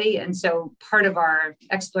everybody. And so part of our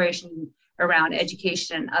exploration around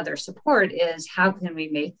education and other support is how can we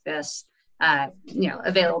make this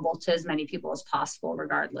available to as many people as possible,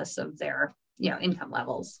 regardless of their income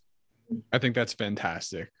levels. I think that's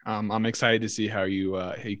fantastic. I'm excited to see how you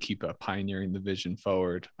keep pioneering the vision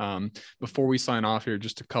forward. Before we sign off here,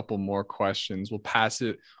 just a couple more questions. We'll pass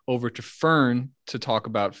it over to Fern to talk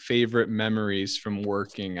about favorite memories from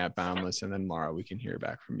working at Boundless, and then Mara, we can hear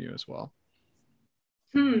back from you as well.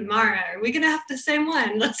 Mara, are we gonna have the same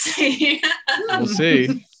one? Let's see. We'll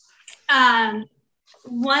see.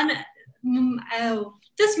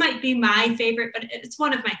 This might be my favorite, but it's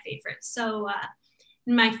one of my favorites. So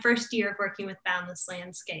in my first year of working with Boundless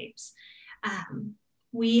Landscapes,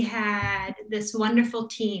 we had this wonderful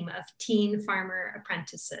team of teen farmer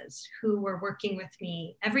apprentices who were working with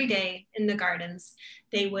me every day in the gardens.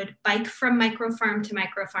 They would bike from micro farm to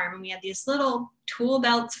micro farm, and we had these little tool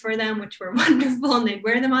belts for them, which were wonderful, and they'd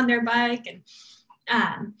wear them on their bike. And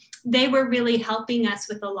they were really helping us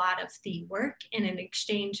with a lot of the work. And in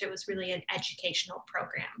exchange, it was really an educational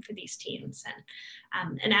program for these teens,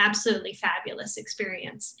 and an absolutely fabulous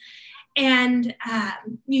experience. And,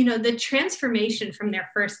 the transformation from their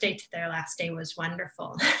first day to their last day was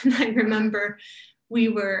wonderful. And I remember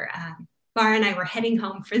Mara and I were heading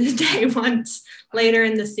home for the day once later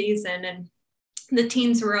in the season, and the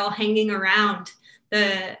teens were all hanging around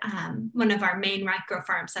one of our main micro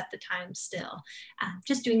farms at the time still,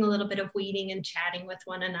 just doing a little bit of weeding and chatting with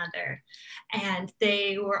one another. And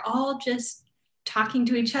they were all just talking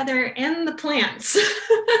to each other and the plants.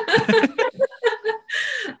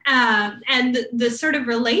 And the sort of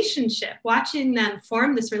relationship, watching them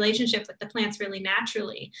form this relationship with the plants really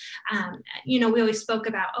naturally. We always spoke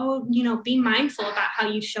about, be mindful about how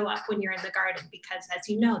you show up when you're in the garden, because as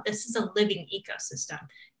you know, this is a living ecosystem.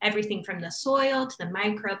 Everything from the soil to the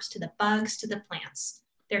microbes to the bugs to the plants.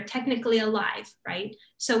 They're technically alive, right?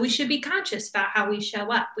 So we should be conscious about how we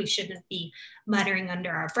show up. We shouldn't be muttering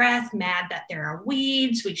under our breath, mad that there are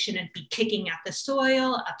weeds. We shouldn't be kicking at the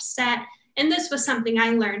soil, upset. And this was something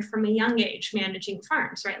I learned from a young age managing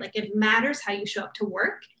farms, right? Like, it matters how you show up to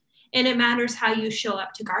work, and it matters how you show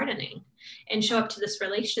up to gardening and show up to this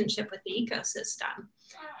relationship with the ecosystem.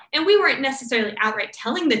 And we weren't necessarily outright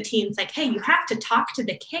telling the teens like, hey, you have to talk to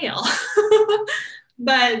the kale.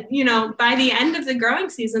 But, by the end of the growing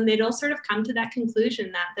season, they'd all sort of come to that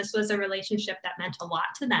conclusion that this was a relationship that meant a lot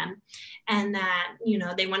to them, and that,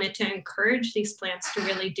 they wanted to encourage these plants to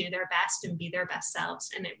really do their best and be their best selves.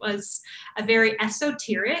 And it was a very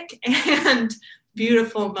esoteric and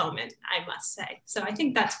beautiful moment, I must say. So I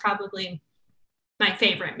think that's probably my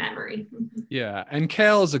favorite memory. Yeah. And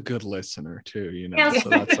Kale is a good listener too, so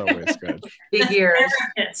that's always good. Big ears.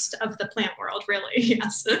 Therapist of the plant world, really.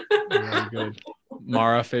 Yes. Very good.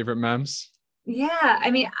 Mara, favorite memes? Yeah.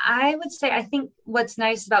 I would say, I think what's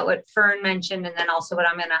nice about what Fern mentioned, and then also what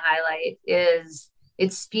I'm going to highlight, is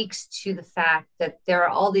it speaks to the fact that there are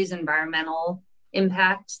all these environmental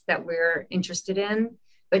impacts that we're interested in,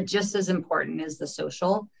 but just as important is the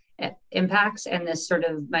social impacts and this sort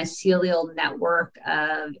of mycelial network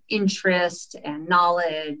of interest and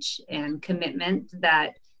knowledge and commitment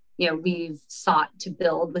that we've sought to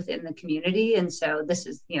build within the community. And so this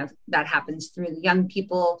is that happens through the young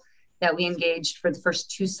people that we engaged for the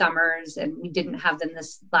first 2 summers, and we didn't have them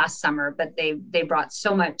this last summer, but they brought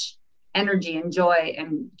so much energy and joy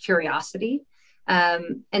and curiosity.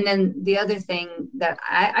 And then the other thing that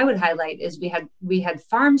I would highlight is we had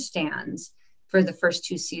farm stands for the first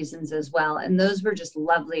 2 seasons as well. And those were just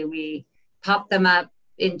lovely. We popped them up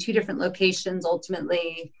in 2 different locations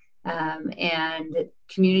ultimately. And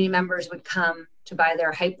community members would come to buy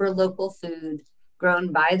their hyper local food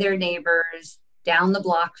grown by their neighbors down the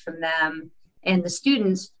block from them. And the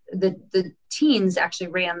students, the teens actually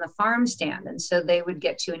ran the farm stand. And so they would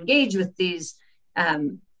get to engage with these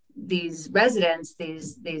residents,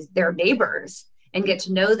 their neighbors, and get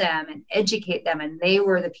to know them and educate them. And they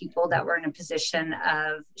were the people that were in a position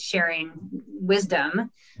of sharing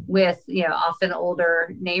wisdom with, often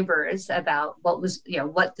older neighbors about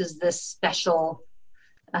what does this special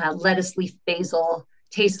lettuce leaf basil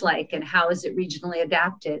taste like, and how is it regionally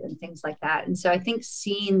adapted, and things like that. And so I think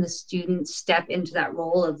seeing the students step into that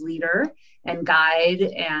role of leader and guide,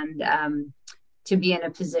 and to be in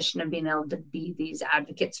a position of being able to be these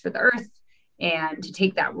advocates for the earth, and to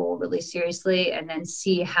take that role really seriously, and then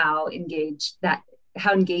see how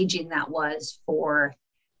engaging that was for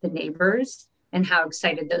the neighbors, and how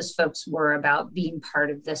excited those folks were about being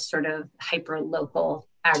part of this sort of hyper local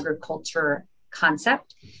agriculture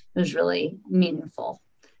concept. It was really meaningful.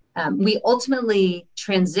 We ultimately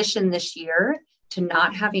transitioned this year to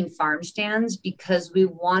not having farm stands because we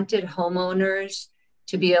wanted homeowners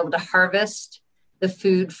to be able to harvest the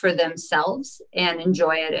food for themselves and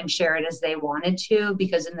enjoy it and share it as they wanted to.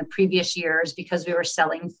 Because in the previous years, because we were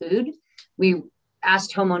selling food, we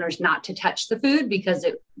asked homeowners not to touch the food because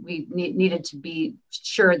we needed to be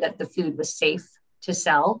sure that the food was safe to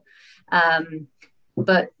sell.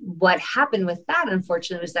 But what happened with that,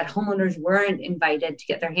 unfortunately, was that homeowners weren't invited to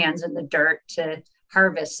get their hands in the dirt to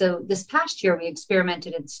harvest. So this past year, we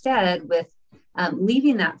experimented instead with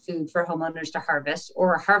leaving that food for homeowners to harvest,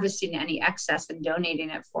 or harvesting any excess and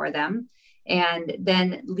donating it for them. And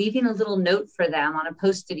then leaving a little note for them on a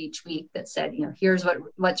Post-it each week that said, here's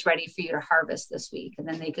what's ready for you to harvest this week. And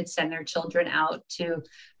then they could send their children out to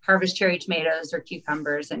harvest cherry tomatoes or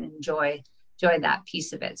cucumbers and enjoy that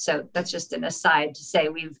piece of it. So that's just an aside to say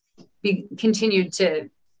we've continued to,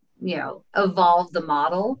 evolve the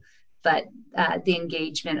model, but the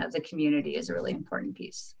engagement of the community is a really important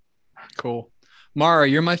piece. Cool. Mara,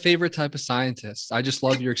 you're my favorite type of scientist. I just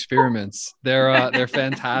love your experiments. They're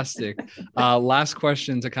fantastic. Last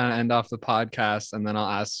question to kind of end off the podcast, and then I'll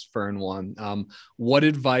ask Fern one. What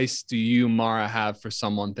advice do you, Mara, have for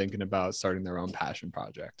someone thinking about starting their own passion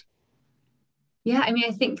project? Yeah,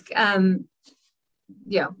 I think,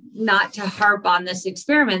 not to harp on this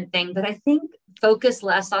experiment thing, but I think focus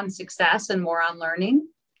less on success and more on learning.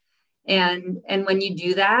 And when you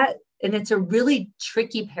do that, and it's a really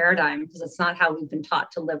tricky paradigm because it's not how we've been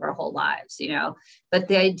taught to live our whole lives, but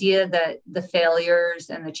the idea that the failures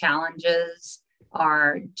and the challenges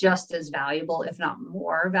are just as valuable, if not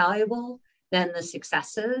more valuable, than the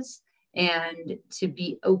successes, and to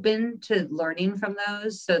be open to learning from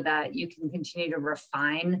those so that you can continue to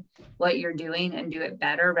refine what you're doing and do it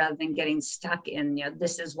better rather than getting stuck in,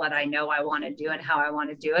 this is what I know I want to do and how I want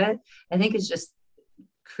to do it. I think it just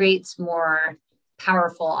creates more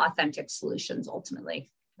powerful, authentic solutions.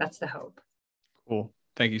 Ultimately, that's the hope. Cool.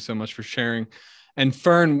 Thank you so much for sharing. And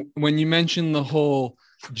Fern, when you mentioned the whole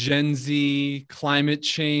Gen Z climate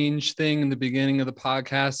change thing in the beginning of the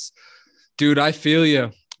podcast, dude, I feel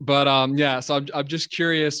you. But so I'm just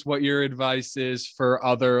curious what your advice is for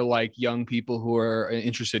other young people who are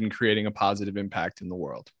interested in creating a positive impact in the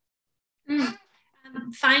world.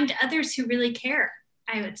 Find others who really care,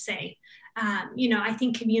 I would say. I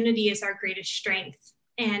think community is our greatest strength.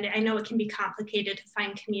 And I know it can be complicated to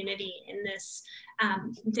find community in this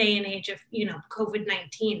day and age of,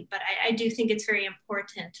 COVID-19, but I do think it's very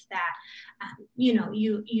important that,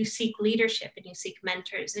 you seek leadership and you seek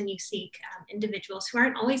mentors and you seek individuals who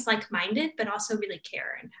aren't always like-minded, but also really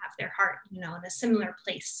care and have their heart, in a similar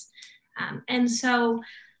place. And so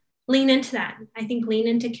lean into that. I think lean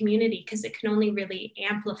into community because it can only really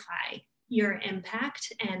amplify your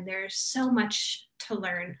impact. And there's so much to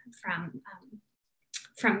learn from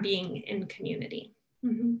being in community.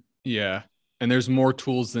 Mm-hmm. Yeah. And there's more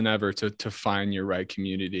tools than ever to find your right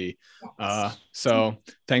community. Yes. So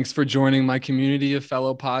thanks for joining my community of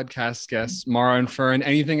fellow podcast guests, Mara and Fern.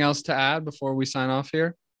 Anything else to add before we sign off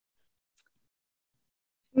here?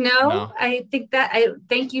 No, I think that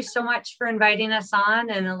thank you so much for inviting us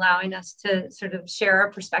on and allowing us to sort of share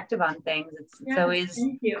our perspective on things. It's always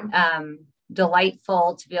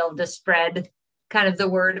delightful to be able to spread kind of the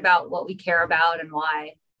word about what we care about and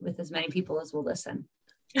why with as many people as will listen.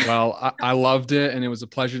 Well, I loved it, and it was a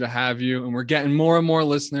pleasure to have you. And we're getting more and more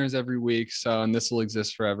listeners every week. And this will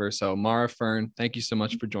exist forever. So Mara, Fern, thank you so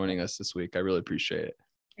much for joining us this week. I really appreciate it.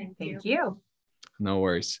 Thank you. No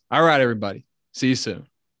worries. All right, everybody. See you soon.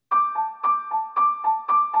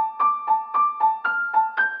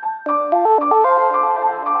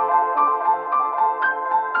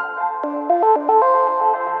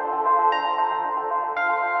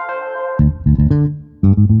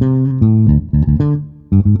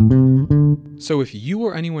 So if you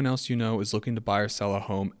or anyone else you know is looking to buy or sell a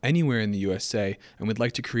home anywhere in the USA and would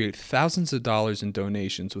like to create thousands of dollars in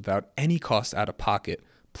donations without any cost out of pocket,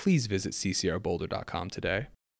 please visit ccrboulder.com today.